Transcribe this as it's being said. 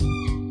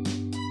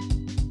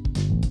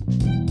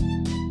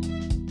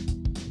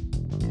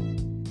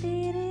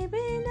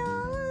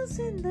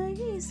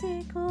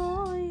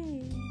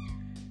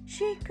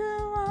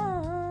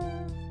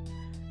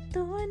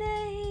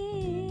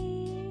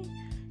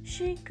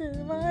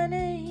शिकवा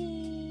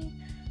नहीं,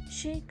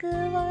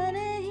 शिकवा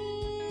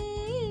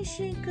नहीं,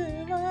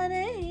 शिकवा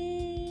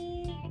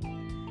नहीं,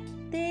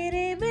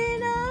 तेरे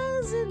बिना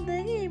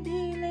जिंदगी भी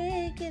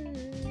लेकिन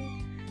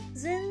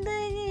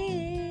जिंदगी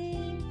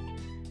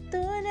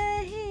तो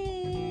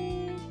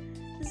नहीं,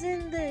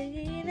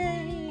 जिंदगी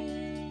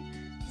नहीं,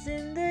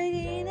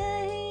 जिंदगी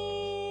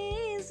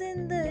नहीं,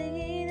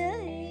 जिंदगी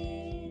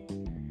नहीं,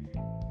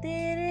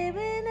 तेरे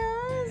बिना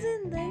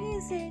जिंदगी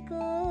से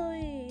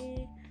कोई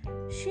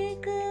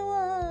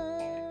शिकवा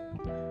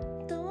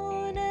तो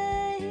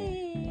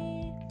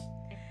नहीं.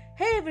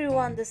 Hey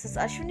everyone, this is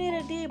Ashwini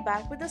Reddy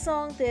back with the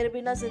song Tere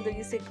Bina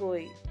Zindagi Se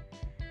Koi.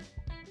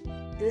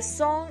 This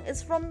song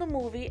is from the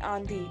movie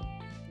Andhi.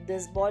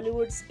 This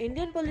Bollywood's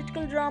Indian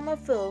political drama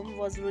film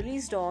was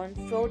released on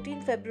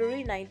 14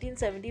 February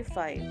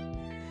 1975.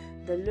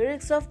 The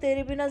lyrics of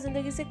Tere Bina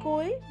Zindagi Se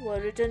Koi were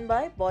written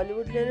by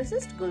Bollywood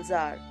lyricist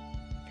Gulzar.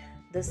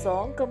 The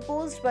song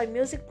composed by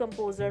music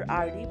composer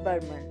R.D.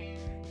 Burman.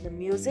 The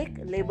music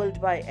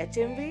labeled by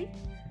HMV.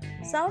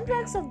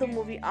 Soundtracks of the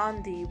movie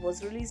Andhi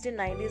was released in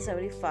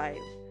 1975.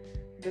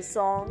 The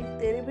song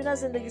Tere Bina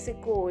Zindagi Se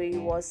Koi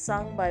was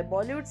sung by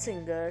Bollywood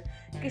singer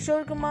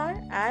Kishore Kumar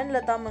and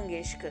Lata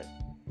Mangeshkar.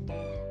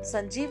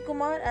 Sanjeev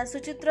Kumar and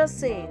Suchitra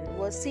Sen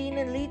were seen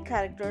in lead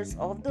characters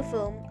of the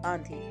film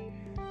Andhi.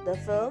 The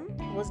film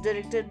was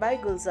directed by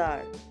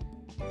Gulzar.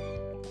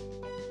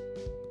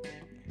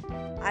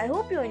 I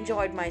hope you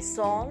enjoyed my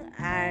song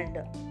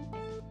and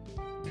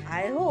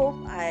I hope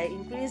I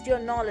increased your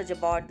knowledge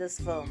about this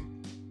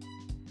film.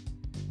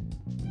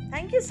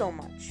 Thank you so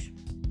much.